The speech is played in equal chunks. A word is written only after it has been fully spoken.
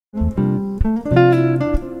Now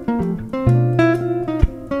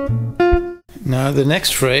the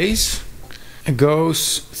next phrase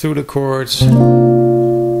goes through the chords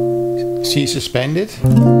C suspended,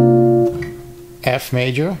 F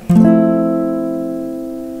major,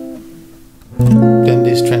 then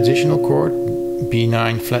this transitional chord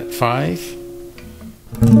B9 flat 5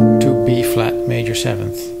 to B flat major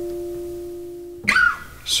 7th.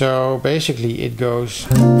 So basically it goes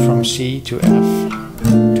from C to F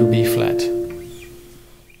to B flat,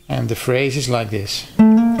 and the phrase is like this.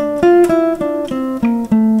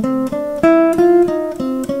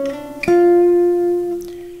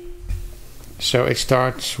 So it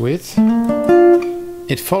starts with,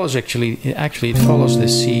 it follows it follows the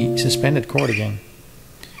C suspended chord again.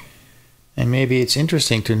 And maybe it's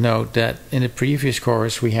interesting to note that in the previous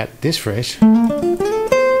chorus we had this phrase.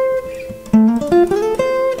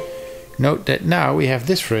 Note that now we have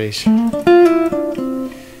this phrase.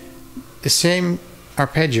 The same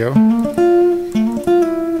arpeggio,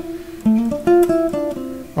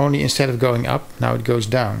 only instead of going up, now it goes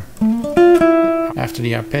down. After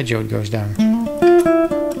the arpeggio it goes down.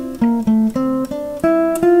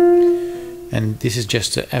 And this is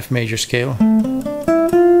just the F major scale.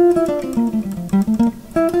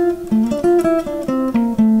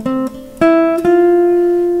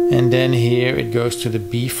 And then here it goes to the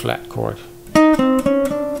B flat chord.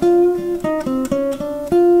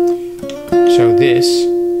 So this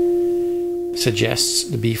suggests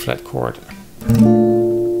the B flat chord.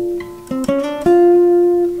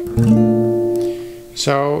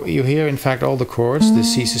 So you hear in fact all the chords, the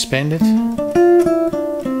C suspended,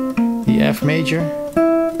 the F major,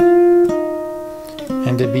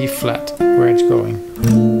 and the B flat where it's going.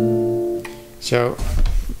 So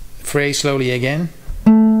phrase slowly again.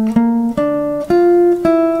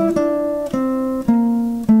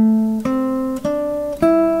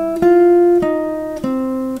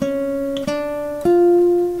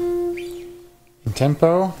 In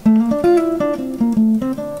tempo.